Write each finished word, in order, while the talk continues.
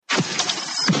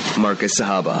Marcus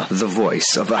Sahaba, the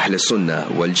voice of Ahl Sunnah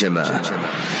wal Jama'ah.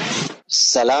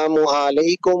 Assalamu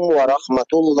alaikum wa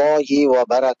rahmatullahi wa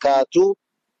barakatuh.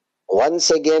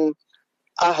 Once again,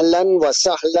 ahlan wa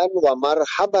sahlan wa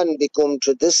marhaban bikum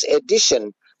to this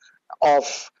edition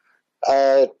of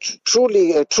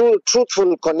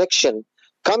truthful connection,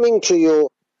 coming to you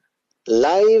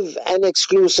live and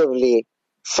exclusively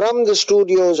from the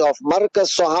studios of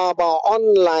Marcus Sahaba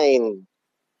online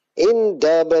in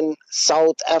Durban,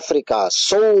 South Africa.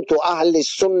 So to Ahl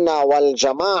Sunnah wal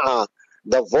Jama'ah,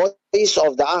 the voice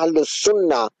of the Ahl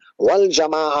Sunnah wal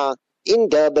Jama'ah in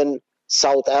Durban,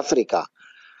 South Africa.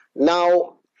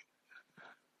 Now,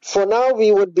 for now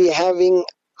we would be having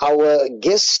our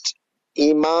guest,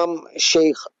 Imam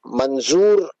Sheikh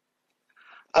Manzoor.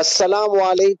 Assalamu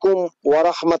alaikum wa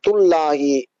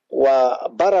rahmatullahi wa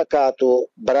barakatuh,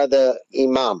 brother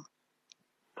Imam.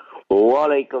 Wa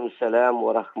alaikum salam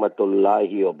wa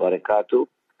rahmatullahi wa barakatuh.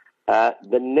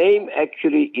 The name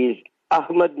actually is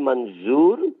Ahmed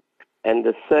Manzoor and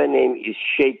the surname is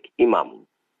Sheikh Imaam.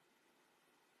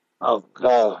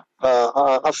 Afwan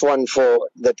for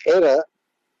that error.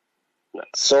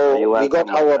 So we got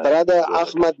our brother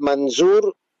Ahmed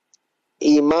Manzoor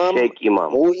Imam, Sheikh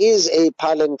Imaam, who is a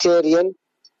parliamentarian,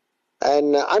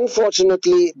 and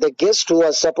unfortunately the guest who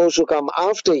was supposed to come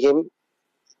after him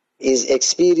is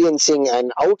experiencing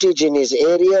an outage in his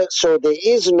area, so there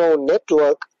is no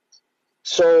network.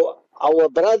 So our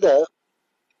brother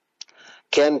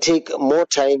can take more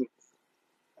time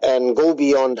and go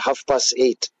beyond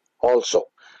 8:30 also.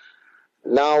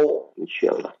 Now,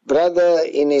 inshallah, brother,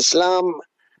 in Islam,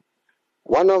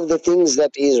 one of the things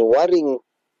that is worrying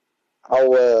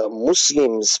our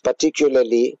Muslims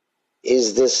particularly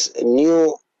is this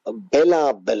new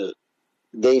Bela bill.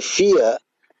 They fear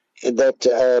that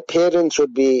parents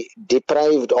would be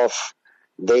deprived of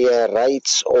their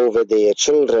rights over their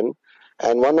children.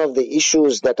 And one of the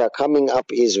issues that are coming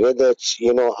up is whether,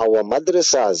 our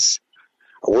madrasas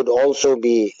would also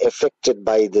be affected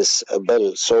by this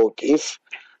bill. So if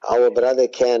our brother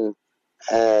can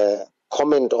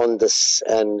comment on this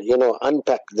and,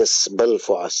 unpack this bill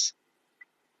for us.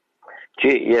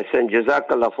 Yes, and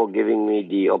Jazakallah for giving me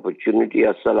the opportunity.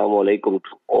 Assalamu alaikum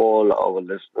to all our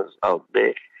listeners out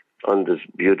there on this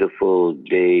beautiful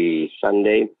day,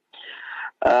 Sunday.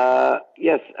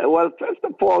 Yes, well, first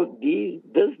of all,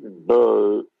 this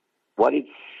bill, what it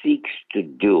seeks to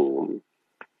do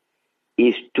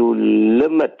is to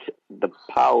limit the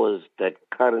powers that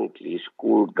currently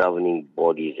school governing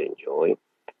bodies enjoy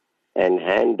and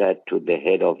hand that to the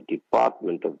head of the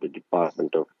Department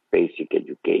of Basic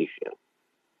Education.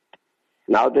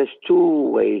 Now, there's two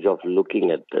ways of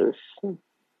looking at this.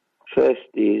 First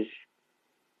is,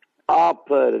 are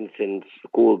parents in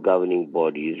school governing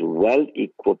bodies well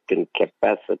equipped and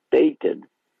capacitated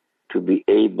to be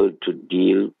able to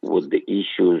deal with the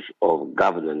issues of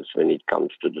governance when it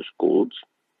comes to the schools?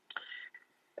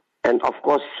 And of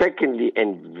course, secondly,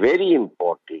 and very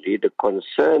importantly, the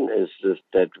concern is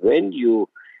that when you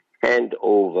hand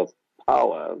over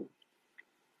power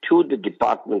to the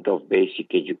Department of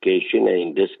Basic Education, and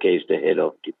in this case, the head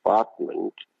of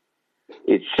department,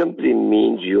 it simply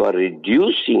means you are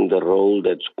reducing the role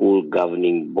that school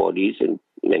governing bodies, and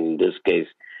in this case,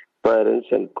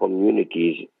 parents and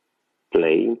communities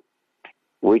play,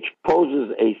 which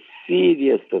poses a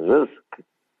serious risk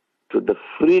to the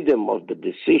freedom of the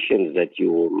decisions that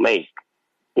you will make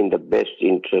in the best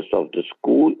interest of the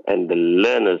school and the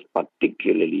learners,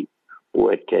 particularly who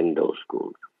attend those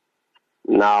schools.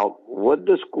 Now, with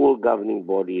the school governing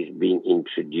bodies being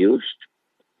introduced,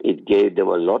 it gave them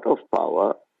a lot of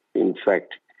power, in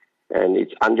fact, and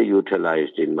it's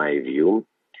underutilized in my view.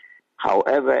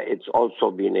 However, it's also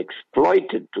been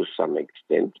exploited to some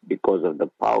extent because of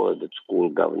the power that school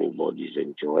governing bodies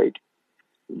enjoyed.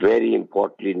 Very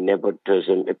importantly,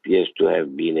 nepotism appears to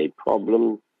have been a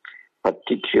problem,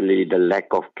 particularly the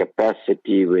lack of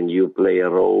capacity when you play a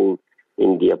role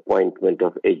in the appointment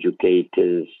of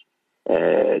educators,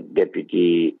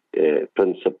 deputy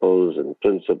principals and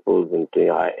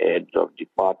heads of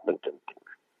department and things.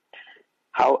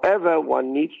 However,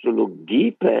 one needs to look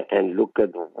deeper and look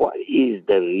at what is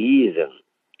the reason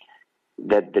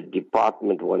that the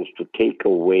department wants to take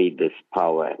away this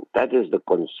power. And that is the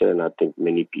concern I think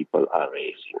many people are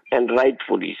raising, and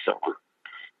rightfully so.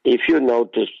 If you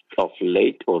noticed of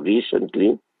late or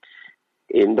recently,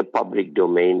 in the public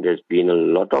domain, there's been a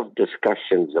lot of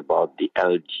discussions about the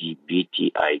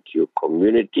LGBTIQ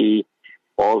community,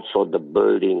 also the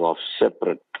building of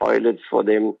separate toilets for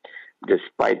them,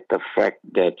 despite the fact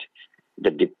that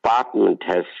the department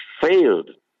has failed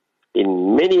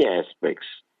in many aspects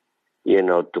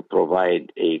to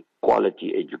provide a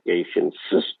quality education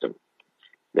system.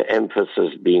 The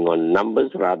emphasis being on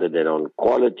numbers rather than on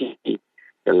quality,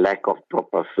 the lack of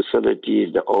proper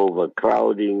facilities, the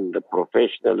overcrowding, the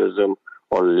professionalism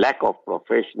or lack of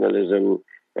professionalism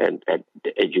and at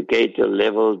the educator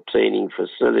level, training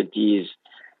facilities.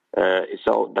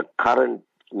 So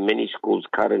many schools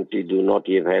currently do not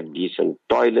even have decent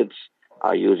toilets,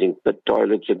 are using pit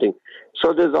toilets and things.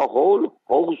 So there's a whole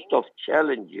host of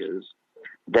challenges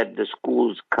that the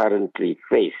schools currently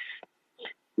face,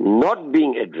 not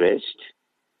being addressed,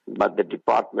 but the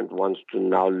department wants to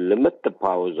now limit the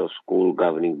powers of school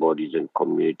governing bodies and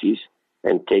communities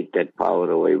and take that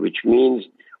power away, which means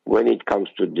when it comes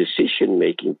to decision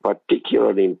making,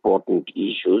 particularly important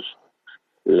issues,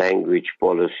 language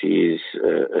policies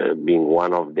being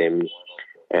one of them,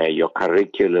 your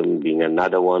curriculum being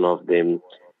another one of them,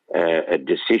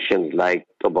 decisions like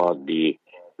about the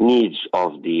needs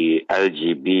of the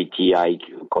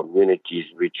LGBTIQ communities,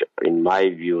 which in my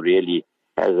view really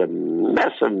has a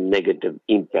massive negative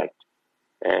impact,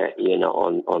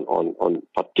 on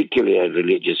particularly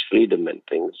religious freedom and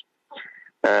things,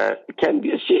 can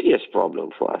be a serious problem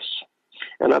for us.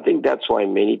 And I think that's why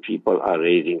many people are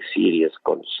raising serious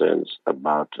concerns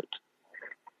about it.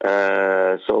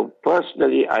 So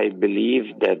personally, I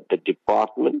believe that the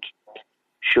department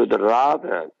should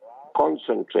rather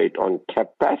concentrate on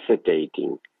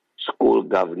capacitating school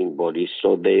governing bodies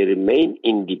so they remain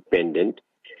independent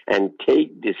and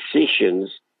take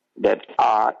decisions that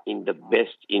are in the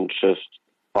best interest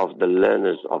of the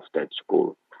learners of that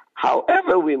school.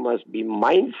 However, we must be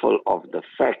mindful of the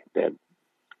fact that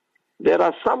there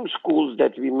are some schools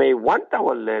that we may want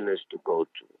our learners to go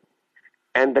to,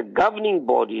 and the governing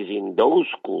bodies in those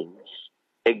schools,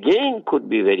 again, could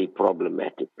be very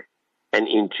problematic and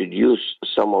introduce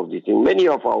some of these things. Many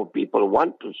of our people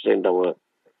want to send our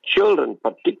children,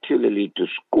 particularly to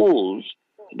schools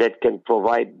that can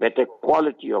provide better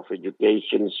quality of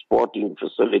education, sporting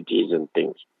facilities and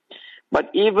things. But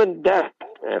even that,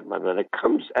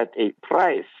 comes at a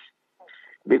price,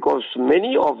 because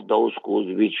many of those schools,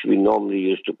 which we normally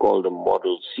used to call the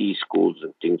Model C schools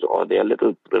and things, or they're a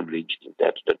little privileged, if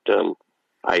that's the term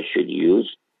I should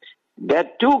use,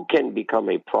 that too can become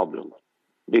a problem,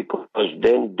 because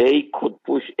then they could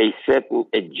push a certain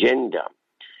agenda,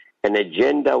 an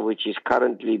agenda which is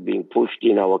currently being pushed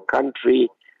in our country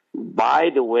by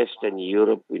the Western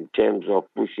Europe in terms of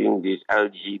pushing this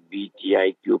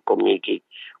LGBTIQ community,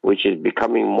 which is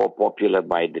becoming more popular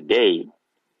by the day,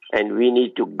 and we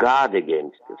need to guard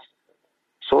against this.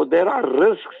 So there are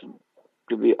risks,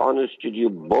 to be honest with you,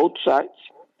 both sides,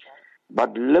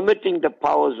 but limiting the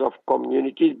powers of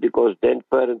communities, because then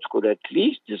parents could at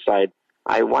least decide,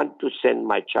 I want to send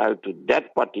my child to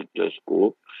that particular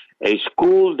school, a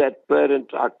school that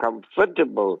parents are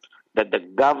comfortable that the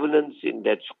governance in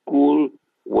that school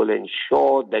will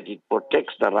ensure that it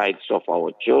protects the rights of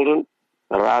our children,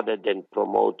 rather than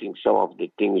promoting some of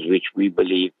the things which we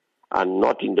believe are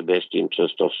not in the best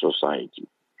interest of society.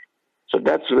 So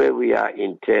that's where we are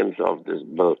in terms of this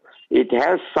bill. It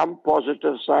has some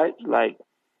positive sides, like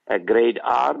a grade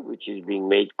R, which is being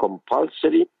made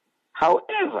compulsory.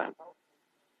 However,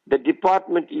 the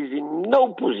department is in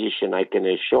no position, I can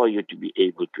assure you, to be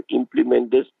able to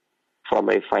implement this from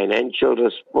a financial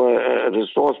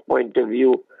resource point of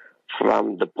view,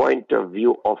 from the point of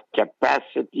view of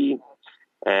capacity,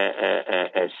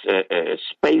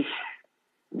 space.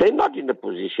 They're not in a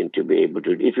position to be able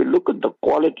to. If you look at the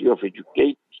quality of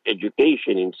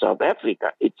education in South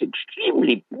Africa, it's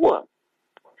extremely poor.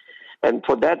 And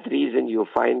for that reason, you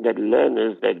find that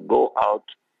learners that go out,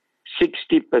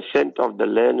 60% of the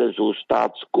learners who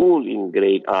start school in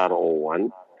grade R or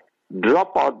 1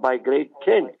 drop out by grade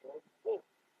 10.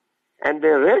 And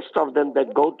the rest of them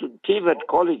that go to TVET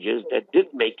colleges that did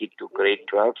make it to grade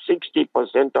 12,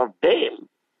 60% of them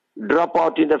drop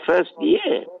out in the first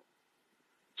year.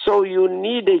 So you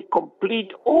need a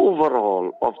complete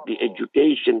overhaul of the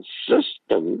education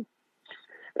system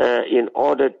in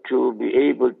order to be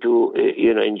able to,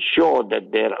 ensure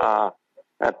that there are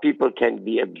people can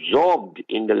be absorbed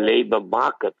in the labor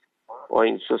market or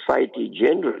in society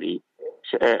generally.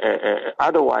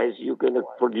 Otherwise, you're going to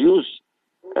produce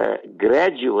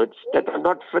graduates that are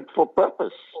not fit for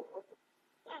purpose.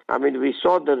 I mean, we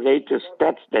saw the latest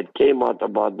stats that came out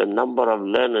about the number of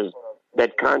learners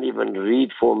that can't even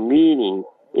read for meaning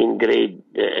in grade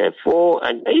 4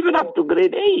 and even up to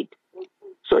grade 8.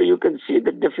 So you can see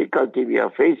the difficulty we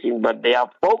are facing, but they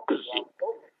are focusing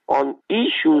on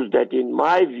issues that, in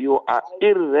my view, are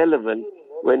irrelevant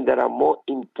when there are more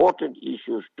important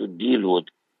issues to deal with.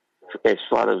 as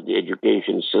far as the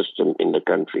education system in the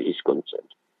country is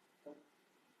concerned.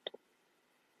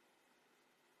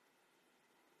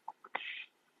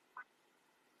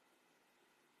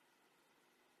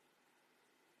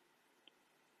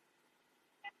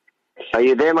 Are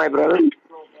you there, my brother?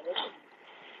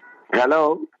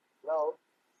 Hello? Hello?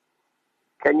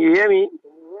 Can you hear me?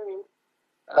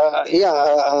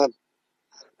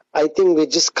 I think we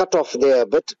just cut off there,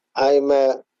 but I'm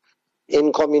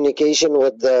in communication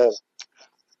with the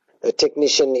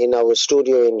technician in our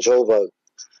studio in Joburg.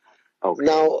 Okay.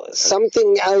 Now,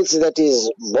 something else that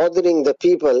is bothering the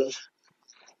people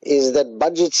is that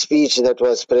budget speech that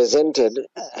was presented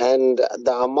and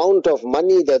the amount of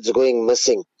money that's going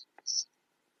missing.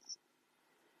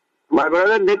 My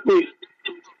brother, let me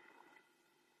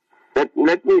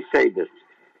say this.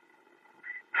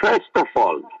 First of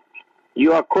all,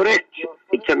 you are correct.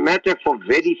 It's a matter for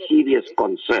very serious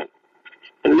concern.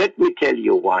 And let me tell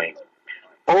you why.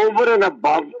 Over and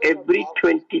above every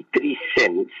 23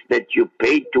 cents that you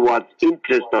pay towards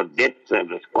interest or debt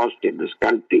service cost in this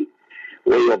country,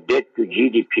 where your debt to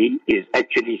GDP is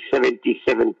actually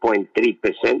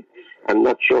 77.3%. I'm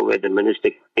not sure where the minister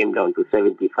came down to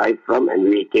 75 from and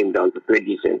we came down to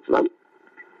 20 cents from.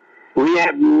 We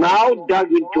have now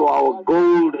dug into our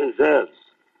gold reserves.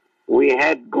 We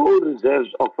had gold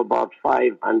reserves of about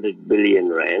 500 billion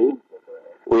rand.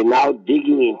 We're now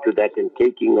digging into that and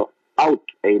taking out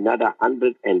another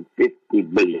 150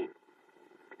 billion.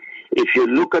 If you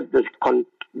look at the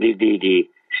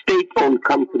state-owned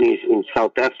companies in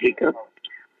South Africa,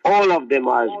 all of them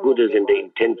are as good as in the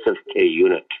intensive care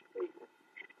unit.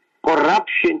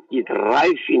 Corruption is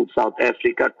rife in South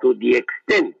Africa to the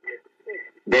extent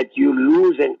that you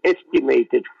lose an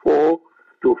estimated 4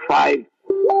 to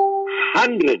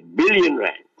 500 billion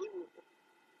rand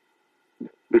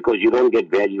because you don't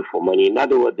get value for money. In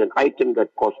other words, an item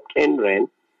that costs 10 rand,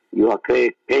 you are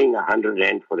paying 100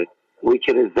 rand for it, which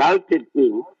resulted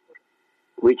in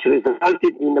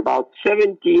about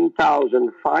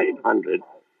 17,500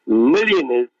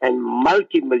 millionaires and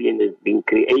multimillionaires being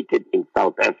created in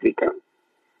South Africa.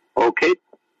 Okay?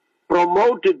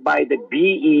 Promoted by the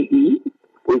BEE,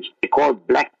 which they call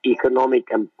Black Economic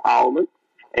Empowerment.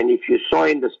 And if you saw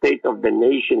in the State of the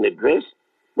Nation address,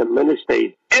 the minister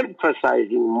is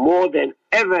emphasizing more than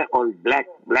ever on black,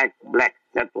 black, black.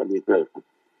 That's what he says.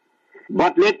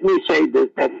 But let me say this,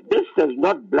 that this is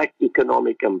not black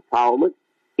economic empowerment.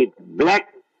 It's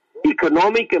black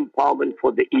economic empowerment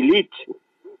for the elite.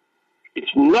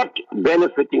 It's not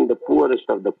benefiting the poorest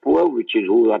of the poor, which is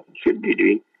what it should be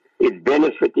doing. It's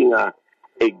benefiting a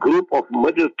group of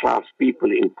middle-class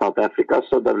people in South Africa.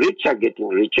 So the rich are getting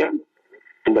richer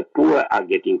and the poor are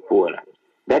getting poorer.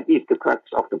 That is the crux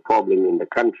of the problem in the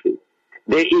country.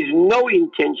 There is no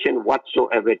intention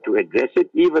whatsoever to address it,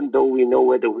 even though we know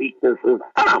where the weaknesses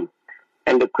are.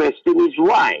 And the question is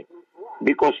why?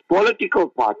 Because political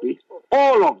parties,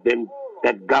 all of them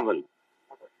that govern,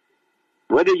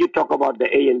 whether you talk about the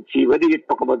ANC, whether you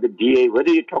talk about the DA,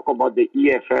 whether you talk about the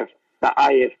EFF, the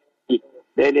IFP,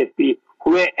 the NFP,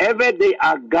 wherever they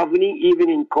are governing, even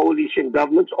in coalition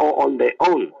governments or on their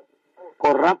own,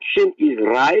 corruption is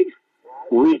rife,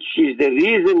 which is the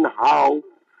reason how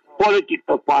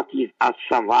political parties are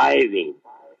surviving.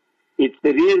 It's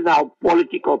the reason how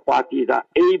political parties are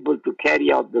able to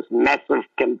carry out this massive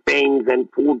campaigns and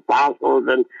food parcels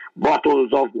and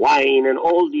bottles of wine and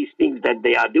all these things that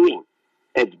they are doing.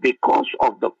 It's because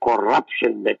of the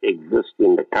corruption that exists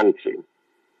in the country.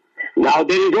 Now,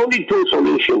 there is only two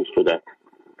solutions to that.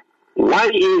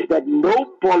 One is that no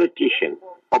politician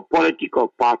or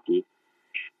political party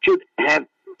should have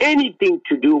anything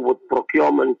to do with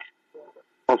procurement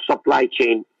or supply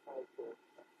chain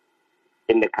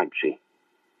in the country.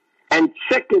 And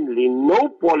secondly, no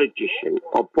politician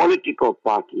or political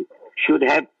party should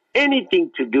have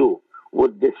anything to do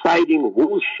with deciding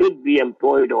who should be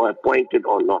employed or appointed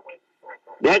or not.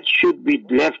 That should be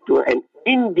left to an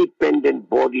independent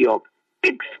body of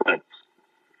experts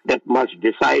that must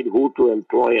decide who to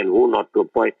employ and who not to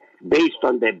appoint based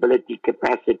on their ability,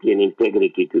 capacity, and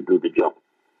integrity to do the job.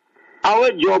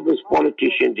 Our job as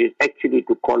politicians is actually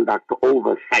to conduct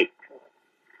oversight,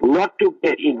 not to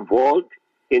get involved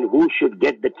in who should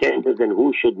get the tenders and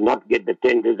who should not get the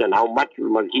tenders and how much we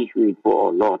must issue it for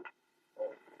or not.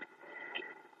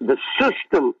 The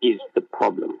system is the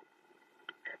problem.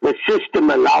 The system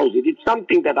allows it. It's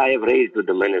something that I have raised with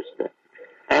the minister.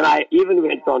 And I even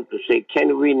went on to say,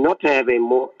 can we not have a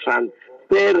more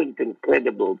transparent and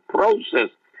credible process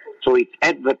so it's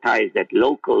advertised at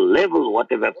local level,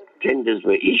 whatever tenders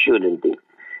were issued and things.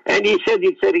 And he said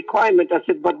it's a requirement. I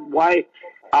said, but why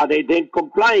Are they then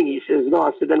complying? He says, no.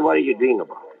 I said, then what are you doing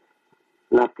about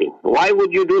it? Nothing. Why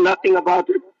would you do nothing about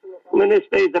it?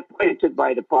 Minister is appointed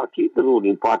by the party, the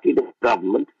ruling party, the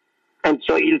government, and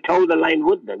so he'll toe the line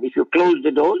with them. If you close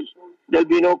the doors, there'll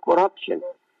be no corruption.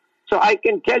 So I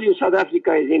can tell you South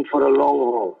Africa is in for a long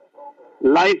haul.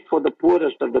 Life for the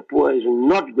poorest of the poor is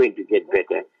not going to get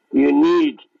better. You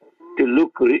need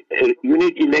to you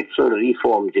need electoral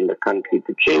reforms in the country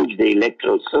to change the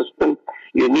electoral system.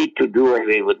 You need to do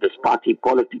away with this party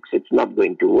politics. It's not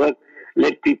going to work.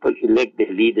 Let people elect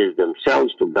their leaders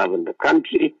themselves to govern the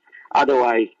country.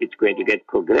 Otherwise, it's going to get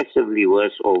progressively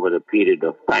worse over a period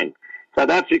of time. South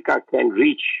Africa can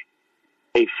reach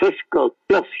a fiscal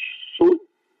cliff soon,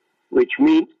 which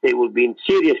means they will be in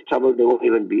serious trouble. They won't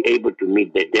even be able to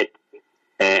meet their debt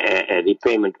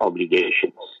repayment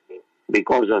obligations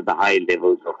because of the high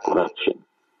levels of corruption.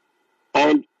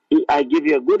 And I give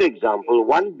you a good example.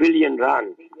 1 billion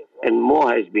rand and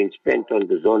more has been spent on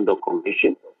the Zondo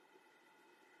Commission.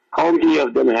 How many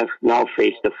of them have now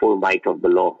faced the full might of the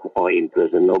law or in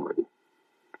prison? Nobody.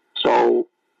 So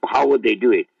how would they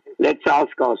do it? Let's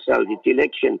ask ourselves, it's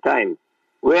election time.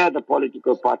 Where are the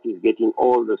political parties getting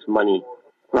all this money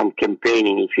from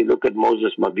campaigning? If you look at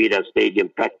Moses Mabhida Stadium,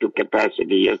 packed to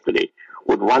capacity yesterday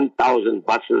with 1,000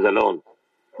 buses alone,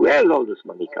 where is all this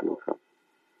money coming from?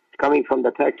 It's coming from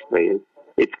the taxpayers.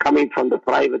 It's coming from the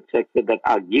private sector that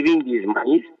are giving these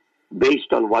monies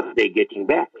based on what they're getting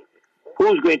back.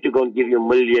 Who's going to go and give you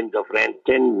millions of rand,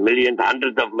 10 million,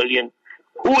 hundreds of millions?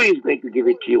 Who is going to give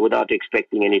it to you without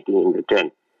expecting anything in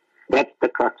return? That's the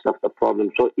crux of the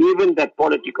problem. So even that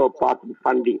political party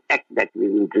funding act that we've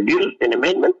introduced in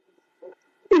amendment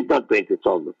is not going to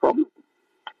solve the problem.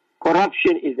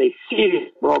 Corruption is a serious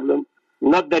problem.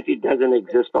 Not that it doesn't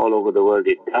exist all over the world,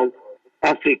 it does.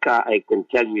 Africa, I can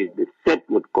tell you, is beset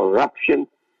with corruption.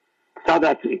 South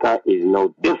Africa is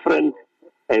no different,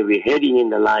 and we're heading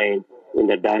in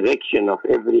the direction of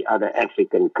every other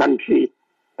African country,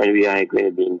 and we are going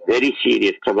to be in very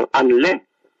serious trouble unless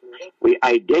we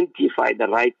identify the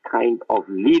right kind of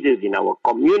leaders in our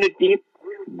community,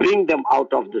 bring them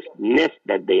out of this nest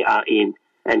that they are in,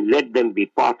 and let them be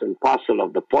part and parcel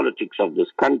of the politics of this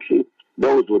country,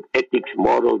 those with ethics,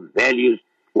 morals, values,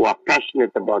 who are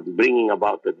passionate about bringing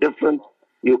about the difference.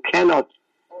 You cannot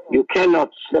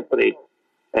separate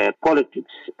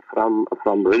politics from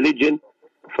religion,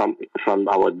 from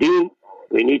our deen.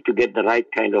 We need to get the right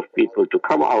kind of people to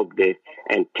come out there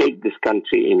and take this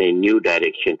country in a new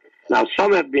direction. Now,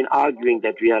 some have been arguing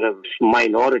that we are a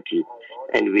minority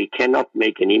and we cannot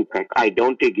make an impact. I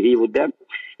don't agree with them.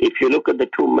 If you look at the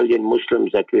 2 million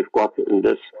Muslims that we've got in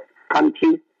this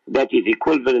country, that is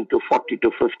equivalent to 40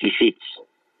 to 50 seats.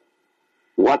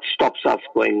 What stops us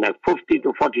going now? 50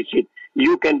 to 40 seats.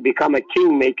 You can become a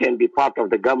kingmaker and be part of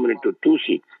the government to 2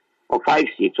 seats or 5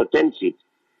 seats or 10 seats.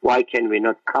 Why can we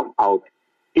not come out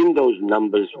in those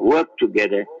numbers, work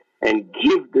together, and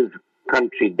give this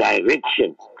country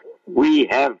direction? We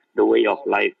have the way of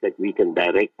life that we can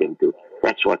direct them to.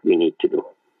 That's what we need to do.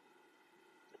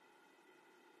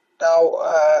 Now,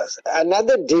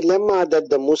 another dilemma that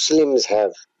the Muslims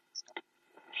have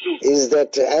is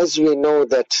that, as we know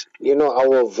that,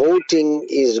 our voting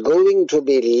is going to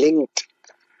be linked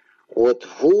with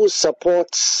who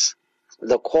supports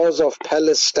the cause of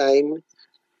Palestine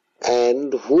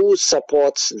and who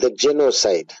supports the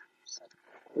genocide.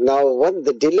 Now, what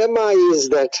the dilemma is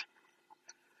that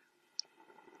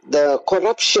the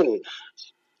corruption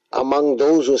among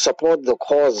those who support the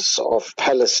cause of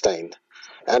Palestine,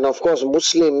 and of course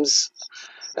Muslims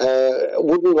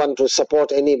wouldn't want to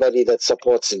support anybody that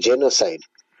supports genocide.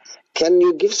 Can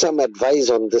you give some advice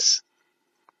on this?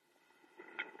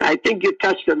 I think you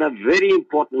touched on a very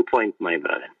important point, my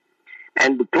brother.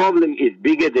 And the problem is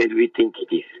bigger than we think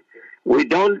it is. We've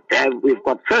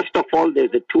got, first of all,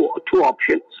 there's the two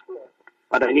options,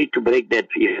 but I need to break that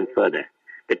even further.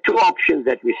 The two options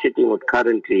that we're sitting with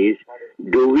currently is,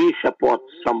 do we support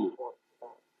some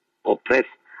oppress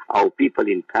our people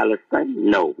in Palestine?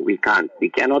 No, we can't. We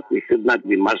cannot, we should not,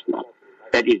 we must not.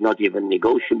 That is not even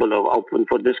negotiable or open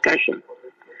for discussion.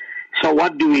 So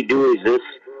what do is this,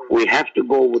 we have to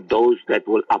go with those that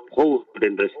will uphold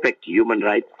and respect human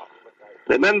rights.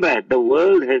 Remember, the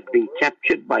world has been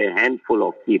captured by a handful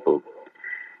of people.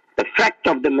 The fact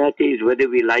of the matter is, whether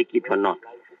we like it or not,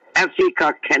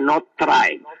 Africa cannot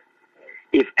thrive.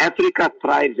 If Africa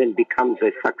thrives and becomes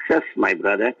a success, my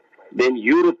brother, then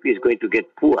Europe is going to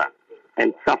get poor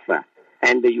and suffer,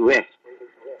 and the US,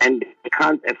 and they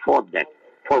can't afford that.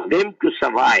 For them to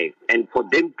survive and for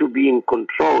them to be in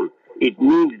control, it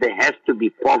means there has to be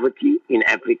poverty in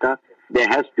Africa, there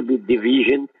has to be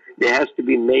division, there has to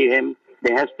be mayhem,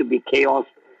 there has to be chaos,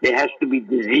 there has to be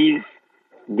disease.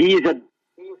 These are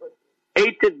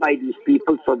created by these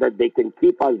people so that they can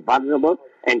keep us vulnerable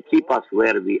and keep us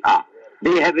where we are.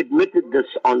 They have admitted this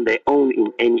on their own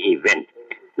in any event.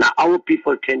 Now, our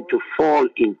people tend to fall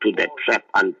into that trap,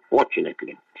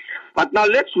 unfortunately. But now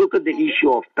let's look at the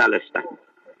issue of Palestine.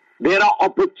 There are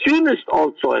opportunists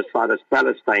also as far as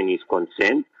Palestine is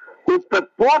concerned who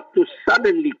purport to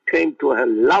suddenly claim to have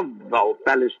loved our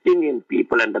Palestinian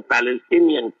people and the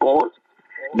Palestinian cause,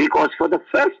 because for the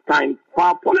first time,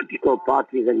 political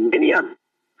parties in many other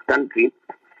countries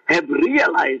have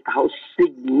realized how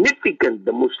significant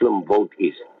the Muslim vote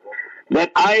is.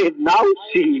 That I now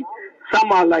see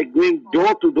some are like going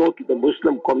door to door to the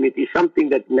Muslim community, something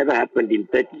that never happened in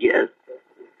 30 years.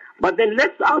 But then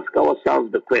let's ask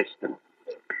ourselves the question,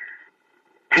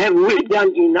 have we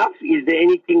done enough? Is there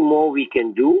anything more we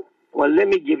can do? Well, let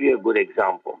me give you a good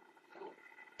example.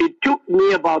 It took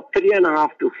me about 3.5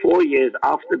 to 4 years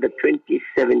after the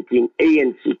 2017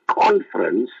 ANC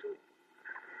conference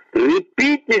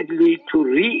repeatedly to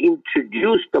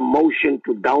reintroduce the motion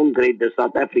to downgrade the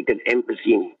South African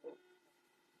embassy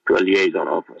to a liaison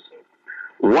office.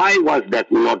 Why was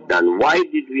that not done? Why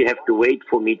did we have to wait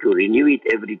for me to renew it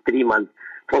every 3 months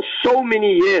for so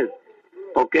many years?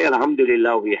 Okay,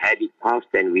 alhamdulillah, we had it passed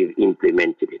and we've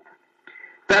implemented it.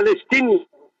 Palestinians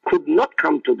could not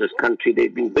come to this country.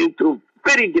 They've been going through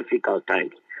very difficult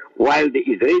times, while the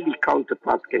Israeli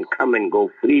counterparts can come and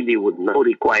go freely with no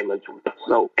requirements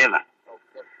whatsoever.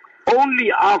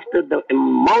 Only after the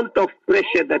amount of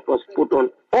pressure that was put on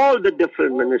all the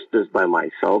different ministers by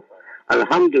myself,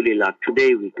 alhamdulillah,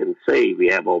 today we can say we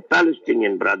have our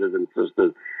Palestinian brothers and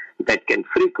sisters that can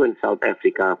frequent South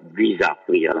Africa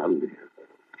visa-free, alhamdulillah.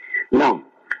 Now,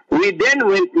 we then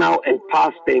went now and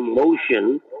passed a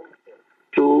motion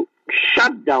to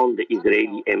shut down the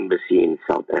Israeli embassy in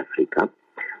South Africa.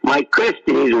 My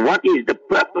question is, what is the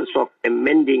purpose of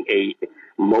amending a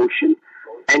motion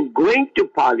and going to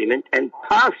Parliament and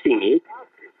passing it,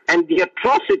 and the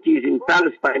atrocities in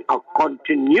Palestine are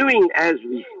continuing as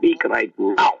we speak right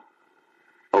now?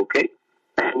 Okay?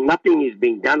 And nothing is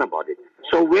being done about it.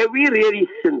 So were we really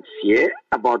sincere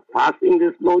about passing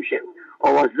this motion,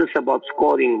 or was this about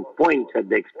scoring points at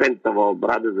the expense of our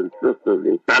brothers and sisters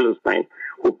in Palestine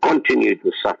who continue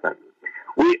to suffer?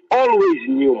 We always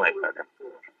knew, my brother,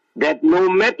 that no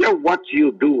matter what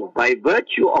you do, by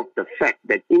virtue of the fact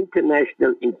that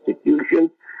international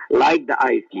institutions like the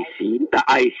ICC, the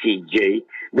ICJ,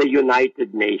 the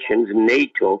United Nations,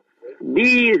 NATO,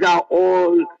 these are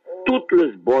all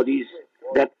toothless bodies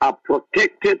that are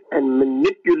protected and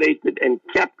manipulated and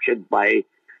captured by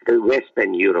the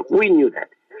Western Europe. We knew that.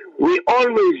 We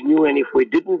always knew, and if we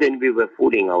didn't, then we were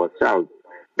fooling ourselves,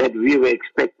 that we were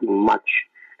expecting much.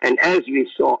 And as we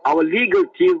saw, our legal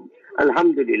team,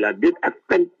 alhamdulillah, did a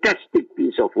fantastic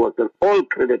piece of work, and all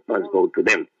credit must go to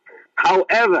them.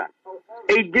 However,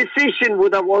 a decision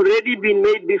would have already been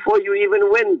made before you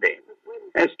even went there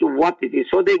as to what it is.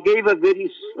 So they gave a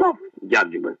very soft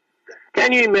judgment.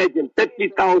 Can you imagine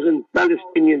 30,000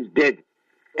 Palestinians dead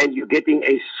and you're getting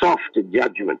a soft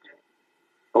judgment?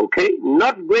 Okay?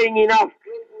 Not going enough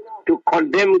to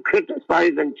condemn,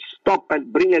 criticize, and stop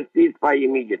and bring a ceasefire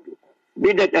immediately.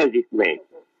 Be that as it may.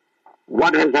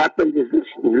 What has happened is this: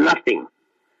 nothing.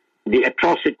 The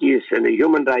atrocities and the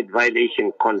human rights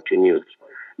violation continues.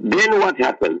 Then what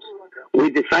happens? We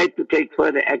decide to take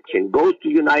further action, goes to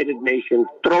United Nations,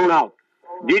 thrown out.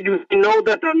 Did we know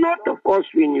that or not? Of course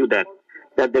we knew that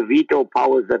the veto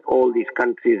powers that all these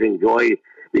countries enjoy,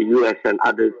 the US and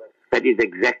others, that is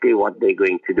exactly what they're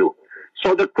going to do.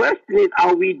 So the question is,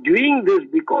 are we doing this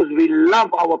because we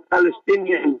love our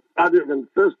Palestinian brothers and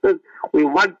sisters? We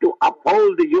want to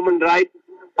uphold the human rights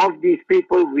of these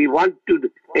people. We want to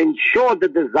ensure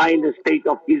that the Zionist state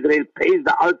of Israel pays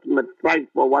the ultimate price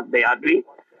for what they are doing.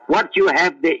 What you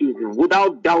have there is,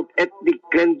 without doubt, ethnic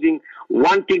cleansing,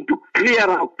 wanting to clear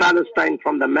out Palestine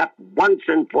from the map once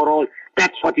and for all.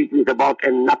 That's what it is about,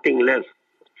 and nothing less.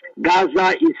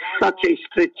 Gaza is such a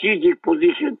strategic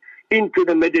position into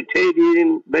the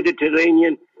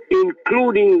Mediterranean,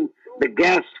 including the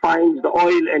gas finds, the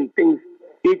oil and things.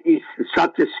 It is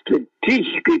such a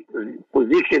strategically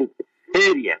positioned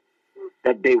area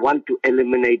that they want to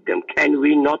eliminate them. Can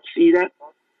we not see that?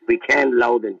 We can,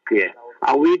 loud and clear.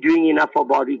 Are we doing enough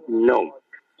about it? No.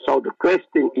 So the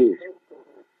question is,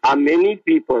 are many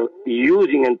people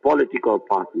using, and political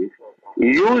parties,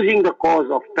 using the cause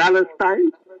of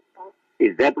Palestine?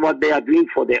 Is that what they are doing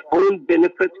for their own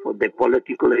benefits, for their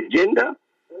political agenda?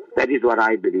 That is what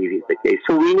I believe is the case.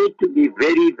 So we need to be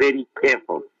very, very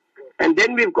careful. And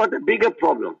then we've got a bigger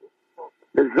problem.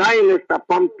 The Zionists are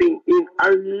pumping in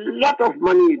a lot of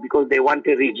money because they want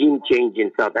a regime change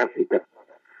in South Africa.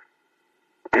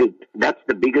 And that's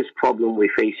the biggest problem we're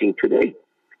facing today.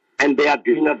 And they are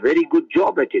doing a very good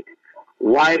job at it.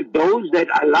 While those that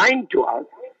align to us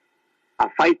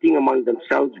are fighting among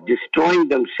themselves, destroying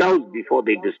themselves before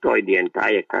they destroy the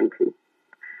entire country.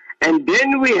 And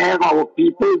then we have our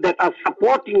people that are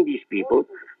supporting these people,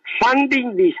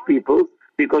 funding these people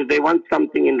because they want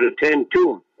something in return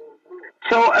too.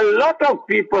 So a lot of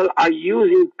people are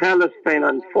using Palestine,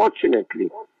 unfortunately.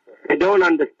 They don't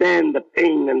understand the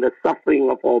pain and the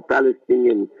suffering of our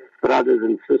Palestinian brothers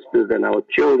and sisters and our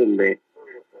children there.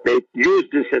 They use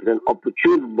this as an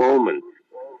opportune moment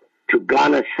to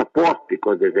garner support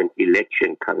because there's an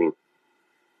election coming.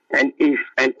 And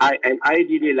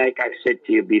ideally, like I've said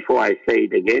to you before, I say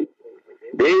it again,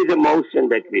 there is a motion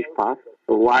that we've passed,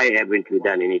 so why haven't we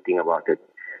done anything about it?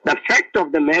 The fact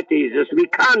of the matter is just we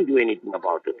can't do anything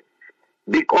about it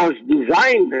because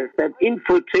designers have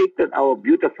infiltrated our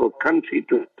beautiful country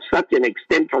to such an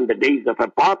extent from the days of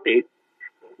apartheid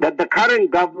that the current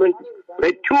government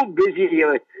were too busy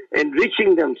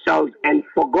enriching themselves and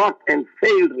forgot and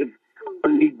failed with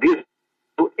only this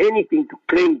to anything to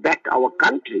claim back our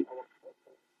country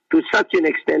to such an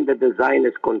extent that the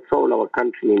Zionists control our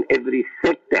country in every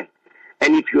sector.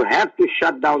 And if you have to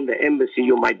shut down the embassy,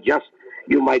 you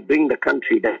might bring the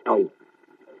country down.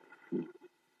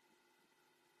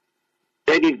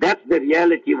 Then if that's the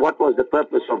reality, what was the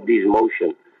purpose of these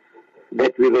motions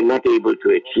that we were not able to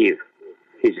achieve?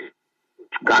 Is it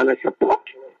to garner support?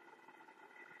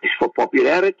 Is it for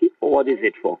popularity? Or what is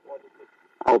it for?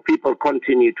 Our people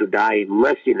continue to die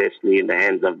mercilessly in the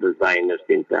hands of the Zionists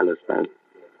in Palestine.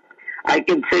 I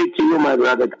can say to you, my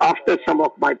brother, after some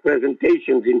of my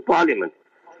presentations in Parliament,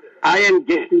 I am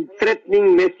getting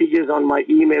threatening messages on my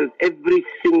emails every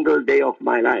single day of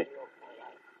my life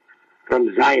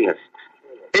from Zionists.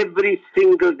 Every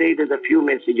single day there's a few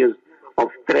messages of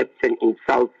threats and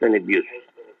insults and abuse.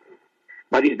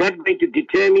 But is that going to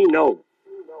deter me? No.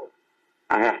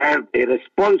 I have a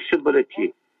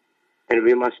responsibility, and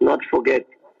we must not forget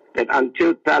that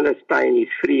until Palestine is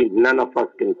free, none of us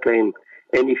can claim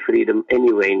any freedom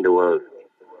anywhere in the world.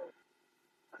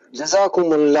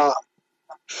 Jazakumullah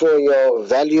for your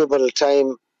valuable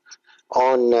time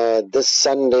on this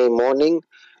Sunday morning.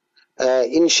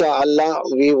 Inshallah,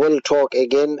 we will talk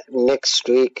again next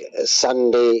week,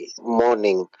 Sunday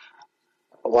morning.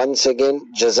 Once again,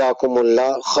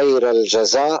 Jazakumullah khair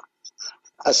al-jaza.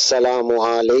 Assalamu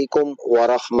alaikum wa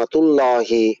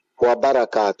rahmatullahi wa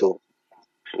barakatuh.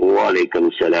 Wa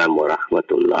alaikum salam wa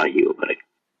rahmatullahi wa barakatuh.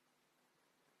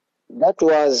 That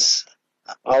was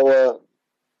our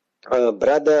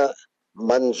brother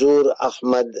Manzoor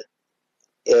Ahmed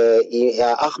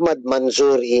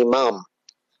Manzoor Imam,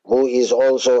 who is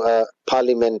also a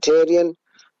parliamentarian.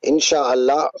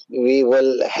 Inshallah, we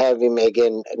will have him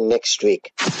again next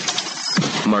week.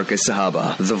 Marcus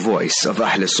Sahaba, the voice of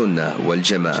Ahl Sunnah wal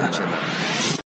Jama'ah.